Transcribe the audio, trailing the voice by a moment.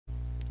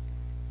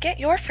Get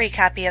your free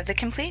copy of the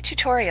complete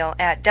tutorial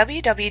at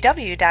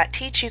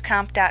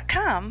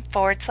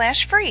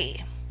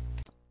www.teachucomp.com/free.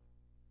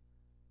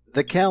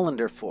 The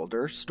Calendar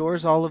folder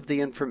stores all of the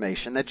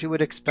information that you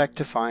would expect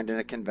to find in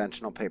a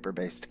conventional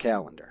paper-based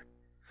calendar.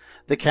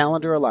 The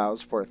calendar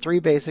allows for three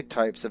basic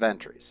types of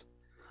entries.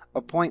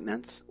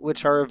 Appointments,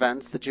 which are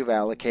events that you've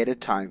allocated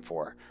time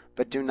for,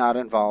 but do not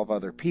involve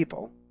other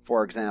people,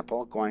 for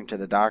example, going to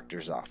the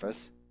doctor's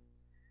office.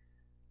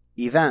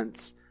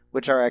 Events,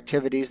 which are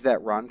activities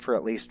that run for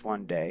at least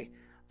one day,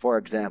 for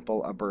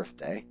example, a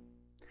birthday.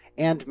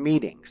 And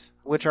meetings,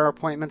 which are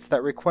appointments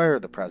that require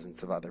the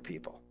presence of other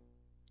people.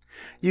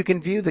 You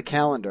can view the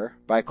calendar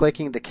by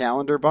clicking the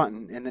Calendar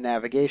button in the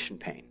navigation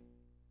pane.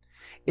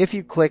 If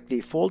you click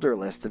the folder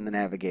list in the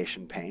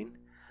navigation pane,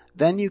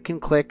 then you can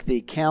click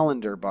the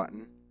Calendar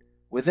button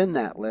within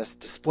that list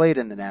displayed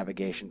in the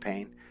navigation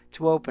pane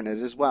to open it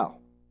as well.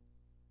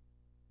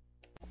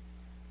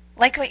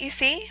 Like what you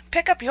see?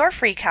 Pick up your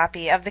free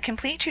copy of the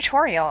complete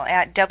tutorial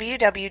at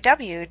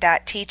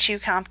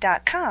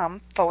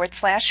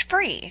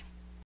www.teachucomp.com/free.